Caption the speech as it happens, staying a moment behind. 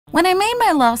When I made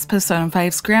my last Persona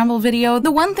 5 Scramble video, the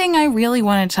one thing I really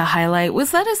wanted to highlight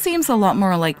was that it seems a lot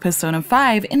more like Persona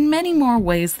 5 in many more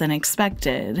ways than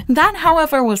expected. That,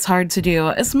 however, was hard to do,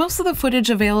 as most of the footage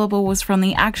available was from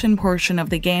the action portion of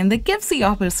the game that gives the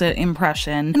opposite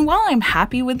impression, and while I'm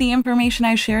happy with the information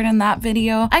I shared in that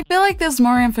video, I feel like there's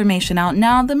more information out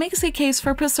now that makes a case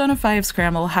for Persona 5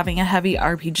 Scramble having a heavy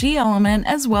RPG element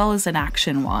as well as an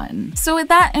action one. So with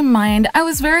that in mind, I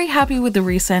was very happy with the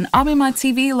recent Abema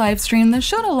TV livestream that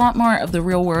showed a lot more of the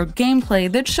real-world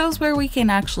gameplay that shows where we can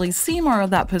actually see more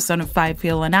of that Persona 5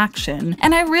 feel in action,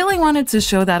 and I really wanted to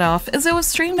show that off as it was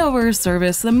streamed over a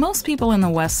service that most people in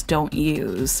the West don't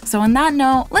use. So on that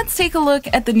note, let's take a look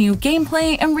at the new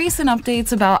gameplay and recent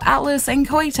updates about Atlus and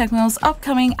Koei Tecmo's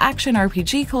upcoming action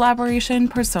RPG collaboration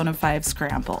Persona 5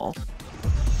 Scramble.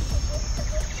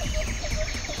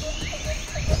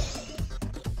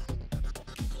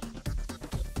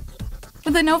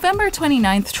 With the November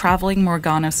 29th traveling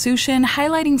Morgana Sushin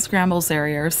highlighting Scramble's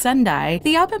area of Sendai,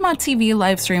 the Abema TV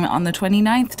livestream on the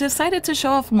 29th decided to show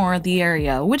off more of the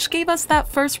area, which gave us that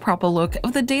first proper look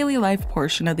of the daily life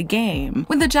portion of the game.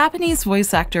 With the Japanese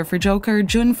voice actor for Joker,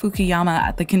 Jun Fukuyama,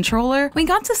 at the controller, we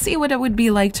got to see what it would be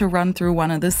like to run through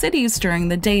one of the cities during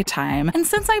the daytime, and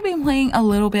since I've been playing a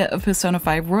little bit of Persona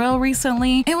 5 Royal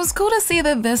recently, it was cool to see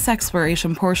that this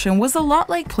exploration portion was a lot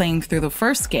like playing through the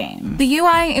first game. The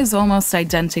UI is almost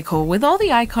identical, with all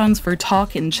the icons for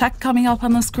talk and check coming up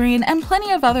on the screen, and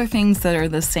plenty of other things that are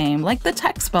the same, like the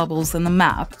text bubbles in the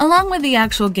map, along with the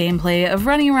actual gameplay of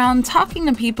running around talking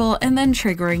to people and then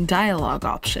triggering dialogue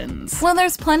options. While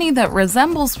there's plenty that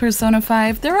resembles Persona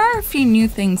 5, there are a few new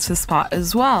things to spot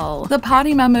as well. The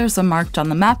party members are marked on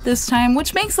the map this time,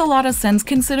 which makes a lot of sense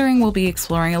considering we'll be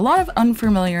exploring a lot of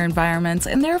unfamiliar environments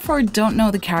and therefore don't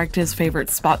know the character's favorite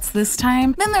spots this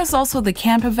time. Then there's also the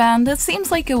camper van that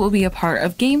seems like it will be a part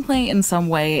of gameplay in some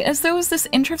way, as there was this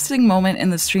interesting moment in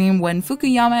the stream when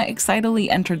Fukuyama excitedly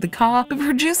entered the car, but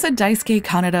producer Daisuke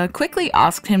Kaneda quickly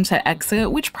asked him to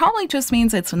exit, which probably just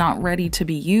means it's not ready to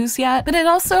be used yet, but it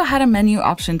also had a menu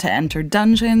option to enter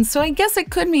dungeons, so I guess it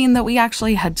could mean that we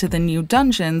actually head to the new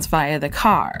dungeons via the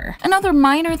car. Another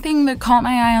minor thing that caught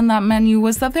my eye on that menu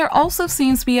was that there also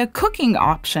seems to be a cooking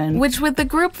option, which with the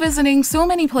group visiting so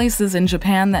many places in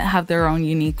Japan that have their own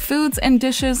unique foods and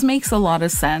dishes makes a lot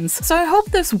of sense, so I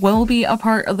hope this will be a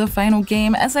part of the final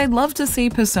game, as I'd love to see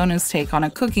Persona's take on a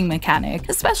cooking mechanic,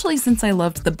 especially since I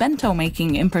loved the bento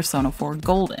making in Persona 4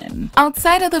 Golden.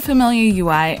 Outside of the familiar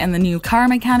UI and the new car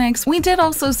mechanics, we did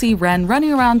also see Ren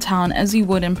running around town as you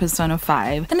would in Persona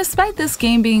 5, and despite this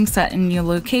game being set in new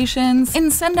locations,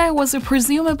 in Sendai was a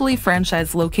presumably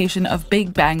franchised location of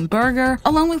Big Bang Burger,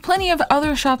 along with plenty of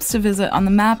other shops to visit on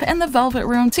the map and the Velvet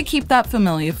Room to keep that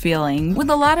familiar feeling, with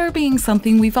the latter being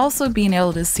something we've also been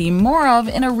able to see more of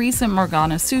in a recent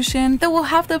Morgana Sushin that will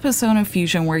have the Persona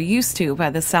fusion we're used to by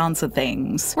the sounds of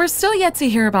things. We're still yet to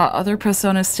hear about other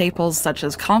Persona staples such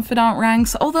as confidant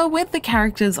ranks, although with the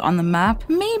characters on the map,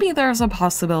 maybe there's a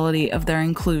possibility of their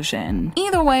inclusion.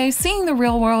 Either way, seeing the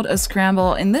real world of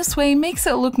Scramble in this way makes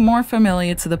it look more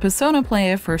familiar to the Persona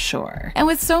player for sure. And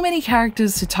with so many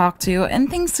characters to talk to and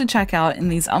things to check out in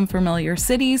these unfamiliar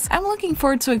cities, I'm looking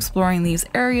forward to exploring these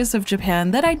areas of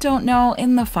Japan that I don't know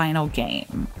in the final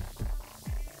game.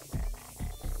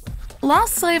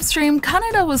 Last livestream,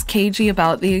 Kaneda was cagey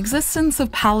about the existence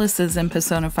of palaces in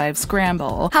Persona 5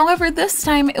 Scramble. However, this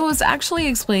time it was actually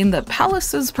explained that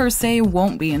palaces per se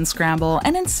won't be in Scramble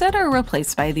and instead are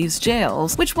replaced by these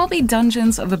jails, which will be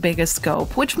dungeons of a bigger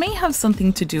scope, which may have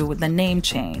something to do with the name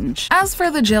change. As for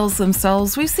the jails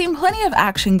themselves, we've seen plenty of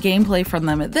action gameplay from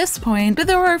them at this point, but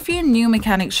there were a few new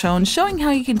mechanics shown showing how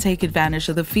you can take advantage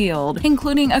of the field,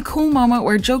 including a cool moment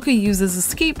where Joker uses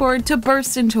a skateboard to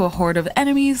burst into a horde of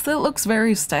enemies that looks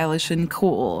very stylish and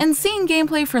cool. And seeing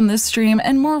gameplay from this stream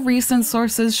and more recent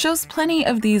sources shows plenty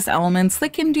of these elements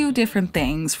that can do different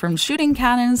things, from shooting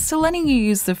cannons to letting you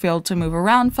use the field to move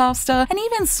around faster, and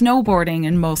even snowboarding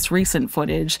in most recent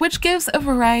footage, which gives a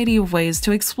variety of ways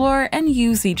to explore and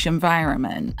use each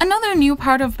environment. Another new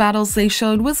part of battles they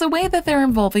showed was the way that they're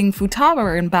involving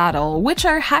Futaba in battle, which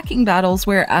are hacking battles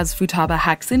where as Futaba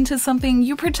hacks into something,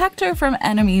 you protect her from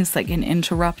enemies that can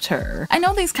interrupt her. I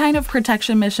know these kind of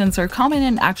protection missions are common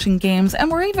in action games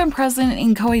and were even present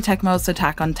in Koei Tecmo's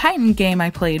Attack on Titan game I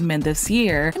played mid this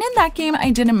year, and in that game I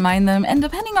didn't mind them, and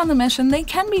depending on the mission they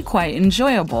can be quite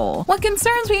enjoyable. What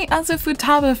concerns me as a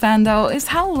Futaba fan though is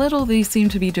how little they seem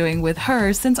to be doing with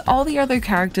her, since all the other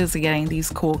characters are getting these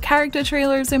cool character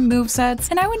trailers and movesets,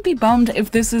 and I would be bummed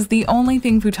if this is the only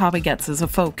thing Futaba gets as a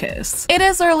focus. It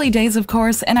is early days of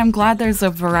course, and I'm glad there's a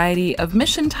variety of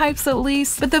mission types at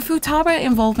least, but the Futaba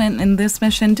involvement in this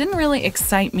mission didn't really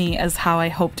excite me as how I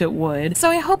hoped it would, so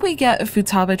I hope we get a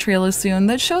Futaba trailer soon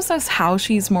that shows us how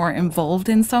she's more involved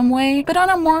in some way. But on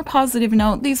a more positive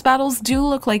note, these battles do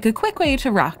look like a quick way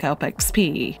to rack up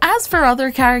XP. As for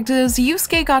other characters,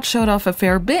 Yusuke got showed off a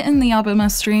fair bit in the Abema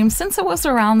stream since it was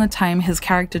around the time his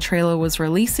character trailer was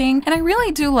releasing, and I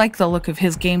really do like the look of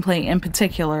his gameplay in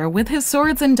particular, with his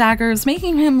swords and daggers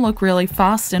making him look really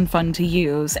fast and fun to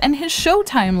use, and his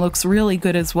showtime looks really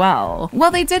good as well.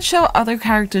 While they did show other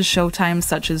characters' showtimes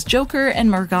such as Joker and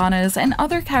Morgana's, and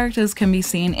other characters can be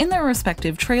seen in their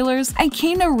respective trailers, I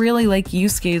kinda really like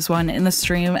Yusuke's one in the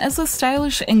stream as the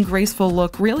stylish and graceful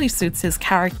look really suits his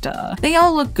character. They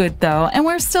all look good though, and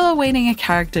we're still awaiting a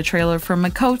character trailer for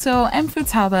Makoto and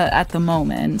Futaba at the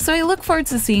moment, so I look forward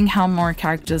to seeing how more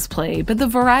characters play, but the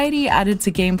variety added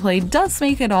to gameplay does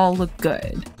make it all look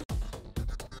good.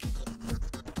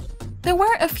 There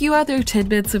were a few other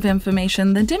tidbits of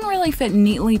information that didn't really fit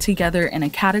neatly together in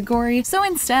a category, so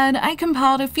instead I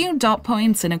compiled a few dot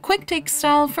points in a quick take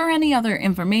style for any other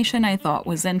information I thought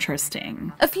was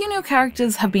interesting. A few new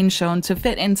characters have been shown to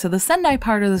fit into the Sendai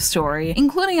part of the story,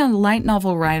 including a light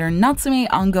novel writer Natsume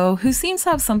Ango, who seems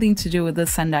to have something to do with the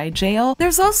Sendai jail.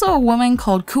 There's also a woman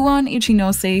called Kuon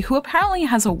Ichinose who apparently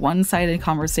has a one-sided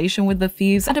conversation with the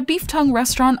thieves at a beef tongue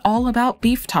restaurant all about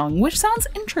beef tongue, which sounds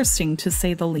interesting to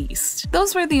say the least.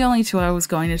 Those were the only two I was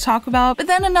going to talk about, but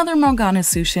then another Morgana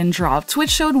Sushin dropped, which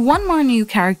showed one more new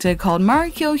character called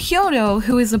Marikyo Hyodo,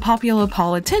 who is a popular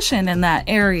politician in that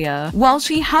area. While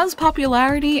she has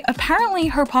popularity, apparently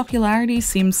her popularity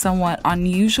seems somewhat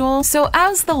unusual, so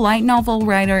as the light novel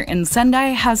writer in Sendai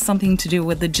has something to do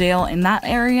with the jail in that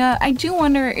area, I do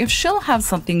wonder if she'll have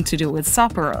something to do with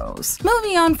Sapporos.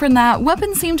 Moving on from that,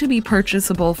 weapons seem to be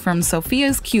purchasable from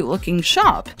Sophia's cute-looking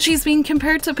shop. She's been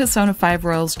compared to Persona 5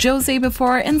 Royal's Jose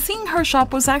before, and seeing her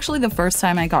shop was actually the first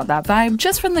time I got that vibe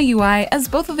just from the UI, as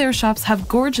both of their shops have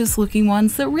gorgeous looking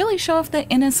ones that really show off the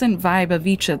innocent vibe of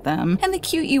each of them, and the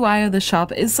cute UI of the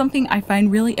shop is something I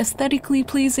find really aesthetically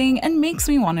pleasing and makes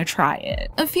me want to try it.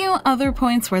 A few other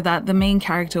points were that the main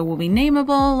character will be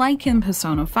nameable, like in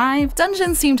Persona 5.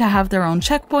 Dungeons seem to have their own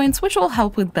checkpoints, which will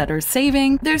help with better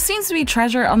saving. There seems to be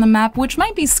treasure on the map, which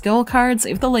might be skill cards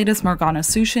if the latest Morgana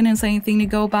Sushin is anything to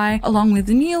go by, along with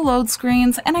new load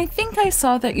screens, and I think I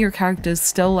saw that your characters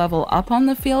still level up on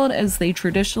the field as they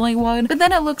traditionally would, but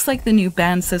then it looks like the new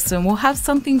band system will have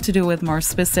something to do with more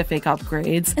specific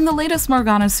upgrades. And the latest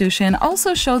Morgana Sushin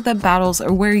also showed that battles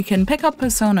are where you can pick up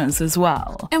personas as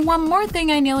well. And one more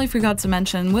thing I nearly forgot to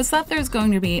mention was that there's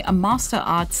going to be a Master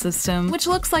Arts system, which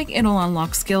looks like it'll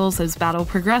unlock skills as battle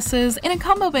progresses in a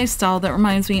combo-based style that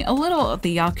reminds me a little of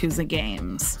the Yakuza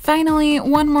games. Finally,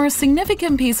 one more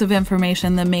significant piece of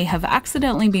information that may have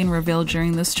accidentally been revealed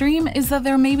during the stream is that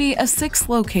there may be a 6th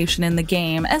location in the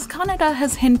game, as Kaneda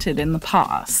has hinted in the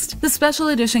past. The special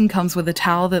edition comes with a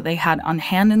towel that they had on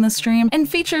hand in the stream and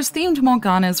features themed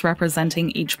Morganas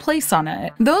representing each place on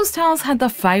it. Those towels had the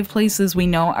 5 places we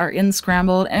know are in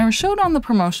Scramble and are showed on the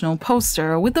promotional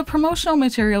poster, with the promotional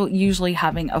material usually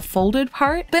having a folded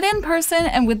part, but in person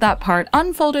and with that part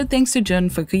unfolded thanks to Jun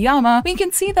Fukuyama, we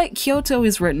can see that Kyoto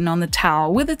is written on the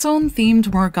towel with its own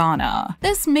themed Morgana.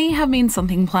 This may have been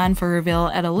something planned for reveal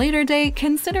at a later date,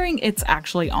 considering it's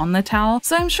actually on the towel,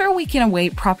 so I'm sure we can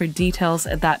await proper details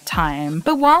at that time.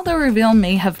 But while the reveal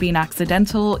may have been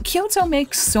accidental, Kyoto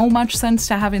makes so much sense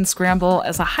to have in Scramble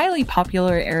as a highly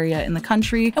popular area in the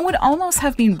country, and would almost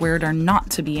have been weirder not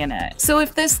to be in it. So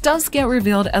if this does get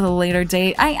revealed at a later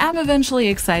date, I am eventually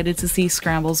excited to see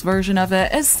Scramble's version of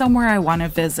it as somewhere I want to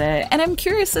visit, and I'm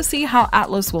curious to see how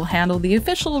Atlus will handle the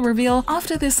official reveal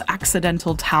after this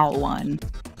accidental towel one.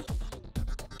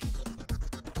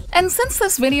 And since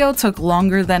this video took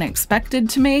longer than expected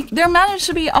to make, there managed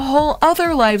to be a whole other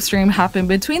livestream happen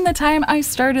between the time I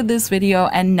started this video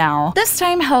and now, this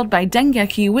time held by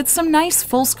Dengeki with some nice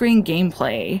full-screen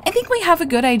gameplay. I think we have a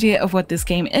good idea of what this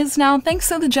game is now thanks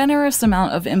to the generous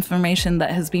amount of information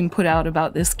that has been put out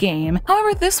about this game.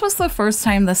 However, this was the first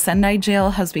time the Sendai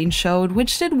jail has been showed,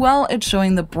 which did well at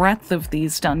showing the breadth of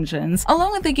these dungeons,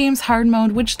 along with the game's hard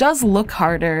mode, which does look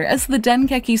harder, as the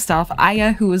Dengeki staff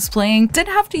Aya who was playing did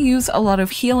have to use a lot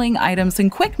of healing items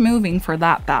and quick moving for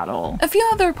that battle. A few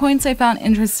other points I found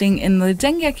interesting in the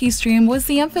Dengeki stream was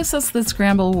the emphasis that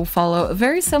Scramble will follow a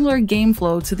very similar game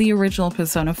flow to the original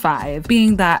Persona 5,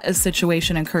 being that a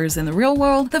situation occurs in the real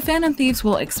world, the Phantom Thieves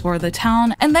will explore the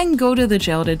town and then go to the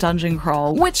jail to dungeon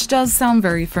crawl, which does sound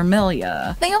very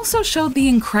familiar. They also showed the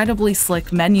incredibly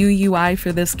slick menu UI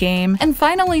for this game, and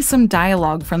finally some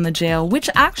dialogue from the jail, which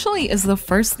actually is the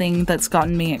first thing that's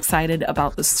gotten me excited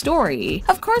about the story.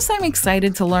 Of course, I'm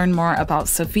excited to learn more about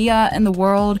Sophia and the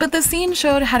world, but the scene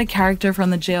showed had a character from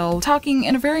the jail talking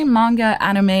in a very manga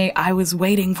anime "I was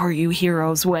waiting for you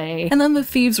heroes" way, and then the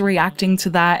thieves reacting to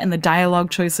that and the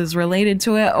dialogue choices related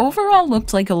to it overall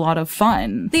looked like a lot of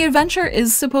fun. The adventure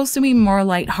is supposed to be more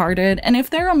lighthearted, and if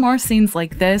there are more scenes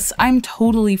like this, I'm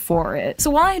totally for it.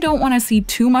 So while I don't want to see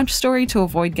too much story to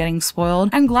avoid getting spoiled,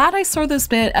 I'm glad I saw this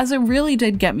bit as it really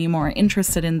did get me more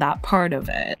interested in that part of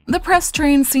it. The press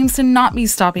train seems to not be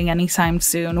stopping anytime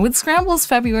soon, with Scramble's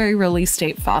February release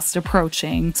date fast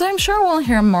approaching, so I'm sure we'll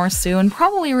hear more soon,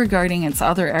 probably regarding its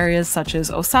other areas such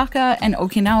as Osaka and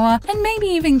Okinawa, and maybe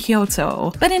even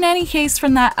Kyoto. But in any case,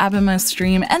 from that Abema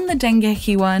stream and the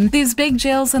Dengeki one, these big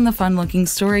jails and the fun-looking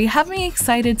story have me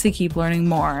excited to keep learning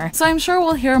more, so I'm sure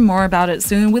we'll hear more about it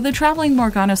soon, with the Traveling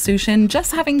Morgana Sushin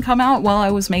just having come out while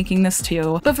I was making this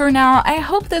too. But for now, I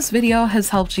hope this video has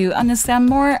helped you understand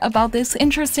more about this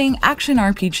interesting action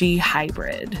RPG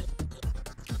hybrid.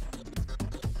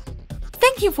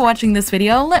 Thank you for watching this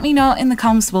video. Let me know in the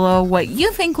comments below what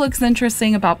you think looks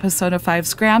interesting about Persona 5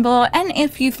 Scramble and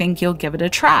if you think you'll give it a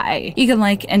try. You can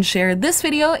like and share this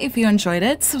video if you enjoyed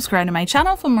it, subscribe to my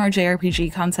channel for more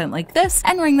JRPG content like this,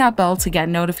 and ring that bell to get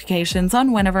notifications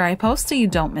on whenever I post so you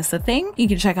don't miss a thing. You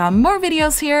can check out more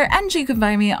videos here, and you can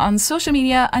find me on social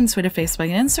media on Twitter, Facebook,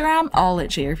 and Instagram, all at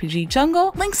JRPG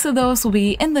Jungle. Links to those will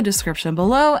be in the description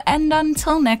below, and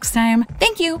until next time,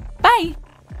 thank you, bye!